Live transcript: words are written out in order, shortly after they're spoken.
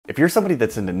If you're somebody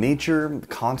that's into nature,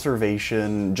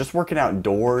 conservation, just working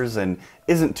outdoors and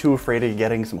isn't too afraid of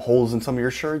getting some holes in some of your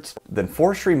shirts, then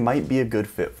forestry might be a good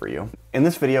fit for you. In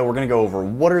this video, we're going to go over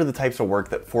what are the types of work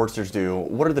that foresters do,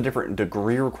 what are the different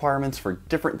degree requirements for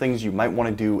different things you might want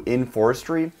to do in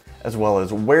forestry, as well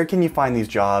as where can you find these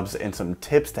jobs and some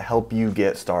tips to help you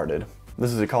get started.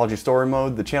 This is Ecology Story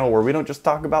Mode, the channel where we don't just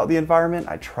talk about the environment,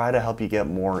 I try to help you get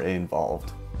more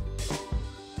involved.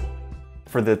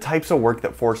 For the types of work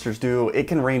that foresters do, it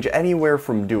can range anywhere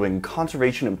from doing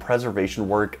conservation and preservation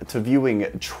work to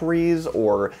viewing trees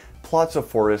or plots of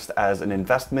forest as an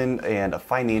investment and a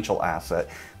financial asset.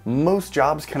 Most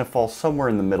jobs kind of fall somewhere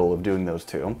in the middle of doing those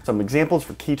two. Some examples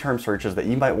for key term searches that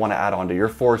you might want to add on to your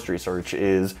forestry search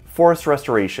is forest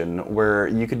restoration, where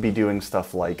you could be doing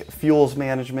stuff like fuels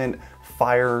management,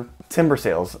 fire, timber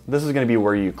sales. This is going to be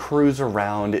where you cruise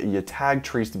around, you tag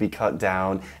trees to be cut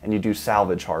down, and you do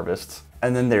salvage harvests.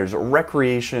 And then there's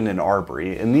recreation and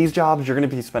arbory. In these jobs, you're going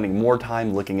to be spending more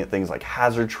time looking at things like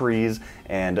hazard trees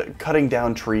and cutting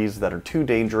down trees that are too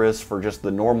dangerous for just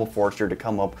the normal forester to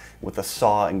come up with a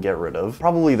saw and get rid of.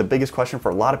 Probably the biggest question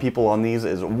for a lot of people on these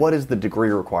is, what is the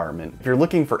degree requirement? If you're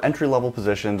looking for entry-level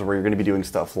positions where you're going to be doing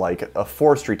stuff like a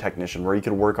forestry technician, where you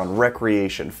could work on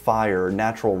recreation, fire,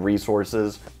 natural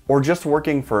resources, or just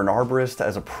working for an arborist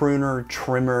as a pruner,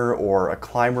 trimmer, or a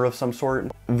climber of some sort,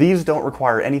 these don't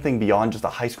require anything beyond just a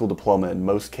high school diploma in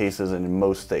most cases and in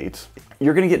most states.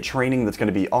 You're going to get training that's going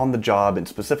to be on the job and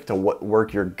specific to what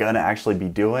work you're going to actually be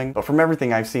doing. But from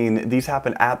everything I've seen, these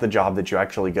happen at the job that you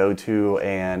actually go to,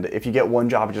 and if you get one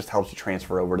job, it just helps you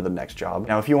transfer over to the next job.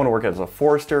 Now, if you want to work as a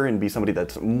forester and be somebody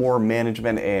that's more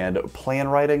management and plan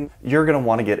writing, you're going to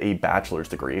want to get a bachelor's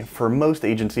degree. For most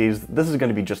agencies, this is going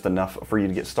to be just enough for you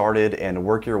to get started and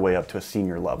work your way up to a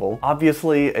senior level.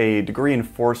 Obviously, a degree in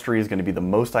forestry is going to be the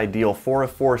most ideal for a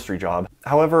forestry job.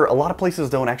 However, a lot of places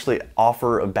don't actually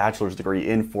offer a bachelor's degree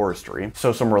in forestry.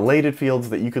 So some related fields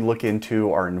that you could look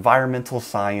into are environmental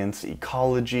science,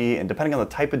 ecology, and depending on the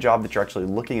type of job that you're actually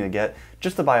looking to get,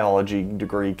 just a biology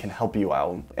degree can help you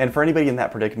out. And for anybody in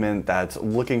that predicament that's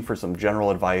looking for some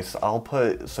general advice, I'll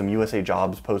put some USA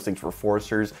Jobs postings for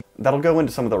foresters that'll go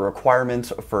into some of the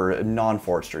requirements for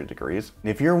non-forestry degrees.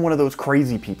 If you're one of those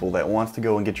crazy people that wants to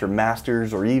go and get your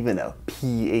master's or even a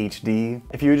PhD,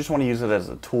 if you just want to use it as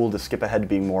a tool to skip ahead to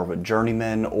being more of a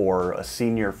journeyman or a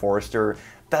senior forester,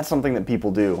 that's something that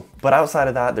people do. But outside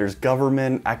of that, there's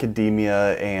government,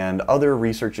 academia, and other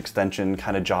research extension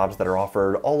kind of jobs that are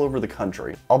offered all over the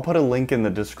country. I'll put a link in the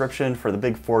description for the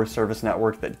big Forest Service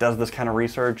network that does this kind of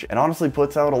research and honestly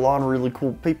puts out a lot of really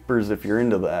cool papers if you're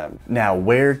into that. Now,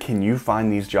 where can you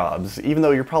find these jobs? Even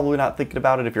though you're probably not thinking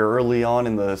about it if you're early on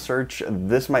in the search,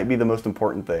 this might be the most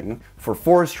important thing. For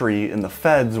forestry in the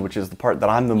feds, which is the part that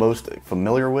I'm the most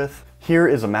familiar with, here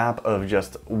is a map of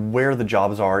just where the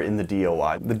jobs are in the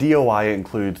DOI. The DOI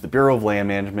includes the Bureau of Land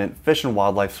Management, Fish and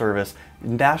Wildlife Service,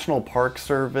 National Park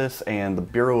Service, and the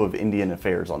Bureau of Indian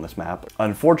Affairs on this map.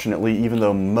 Unfortunately, even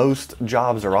though most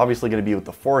jobs are obviously going to be with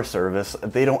the Forest Service,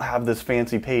 they don't have this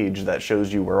fancy page that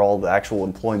shows you where all the actual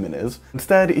employment is.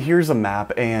 Instead, here's a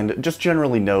map, and just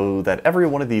generally know that every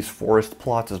one of these forest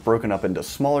plots is broken up into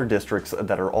smaller districts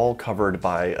that are all covered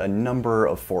by a number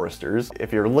of foresters.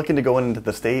 If you're looking to go into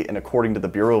the state, and according to the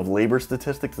Bureau of Labor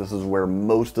Statistics, this is where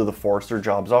most of the forester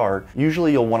jobs are,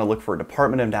 usually you'll want to look for a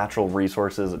Department of Natural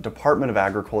Resources, a Department of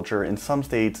Agriculture. In some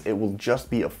states, it will just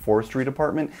be a forestry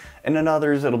department, and in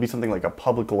others, it'll be something like a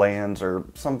public lands or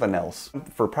something else.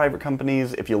 For private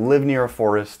companies, if you live near a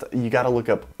forest, you got to look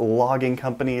up logging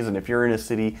companies, and if you're in a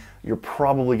city, you're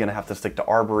probably going to have to stick to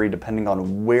arbory depending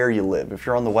on where you live. If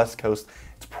you're on the West Coast,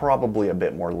 it's probably a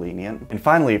bit more lenient. And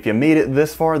finally, if you made it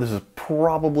this far, this is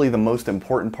probably the most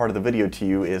important part of the video to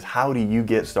you, is how do you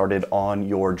get started on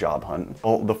your job hunt?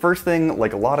 Well, the first thing,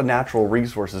 like a lot of natural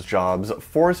resources jobs,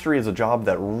 forestry is a job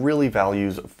that really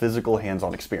values physical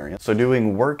hands-on experience. So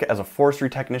doing work as a forestry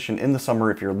technician in the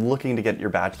summer, if you're looking to get your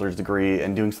bachelor's degree,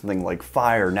 and doing something like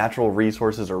fire, natural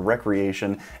resources, or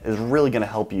recreation is really going to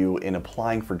help you in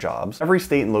applying for jobs. Every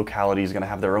state and locality is going to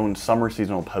have their own summer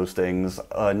seasonal postings.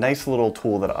 A nice little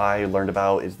tool that I learned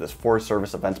about is this Forest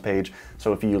Service events page.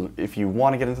 So if you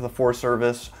want to get into the Forest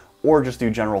Service or just do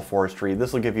general forestry,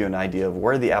 this will give you an idea of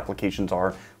where the applications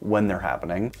are when they're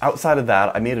happening. Outside of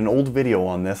that, I made an old video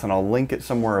on this and I'll link it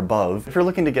somewhere above. If you're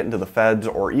looking to get into the feds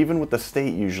or even with the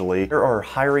state usually, there are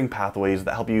hiring pathways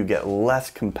that help you get less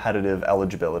competitive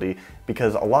eligibility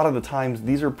because a lot of the times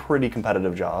these are pretty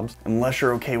competitive jobs. Unless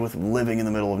you're okay with living in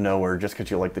the middle of nowhere just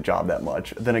because you like the job that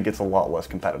much, then it gets a lot less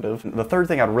competitive. The third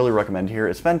thing I'd really recommend here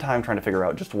is spend time trying to figure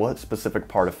out just what specific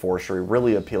part of forestry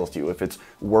really appeals to you, if it's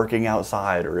working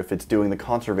outside or if it's doing the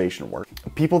conservation work.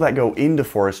 People that go into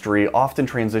forestry often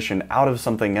transition out of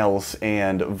something else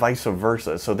and vice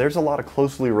versa, so there's a lot of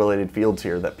closely related fields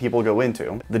here that people go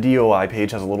into. The DOI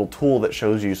page has a little tool that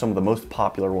shows you some of the most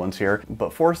popular ones here,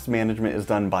 but forest management is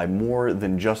done by more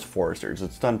than just foresters.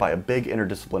 It's done by a big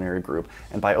interdisciplinary group,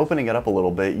 and by opening it up a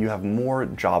little bit, you have more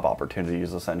job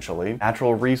opportunities essentially.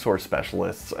 Natural resource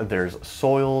specialists, there's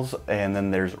soils, and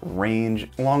then there's range,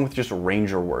 along with just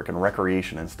ranger work and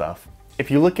recreation and stuff. If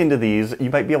you look into these, you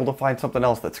might be able to find something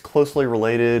else that's closely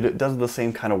related, does the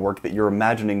same kind of work that you're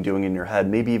imagining doing in your head,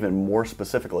 maybe even more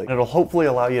specifically. And it'll hopefully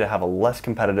allow you to have a less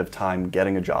competitive time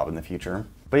getting a job in the future.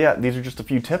 But yeah, these are just a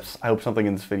few tips. I hope something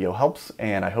in this video helps,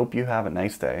 and I hope you have a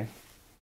nice day.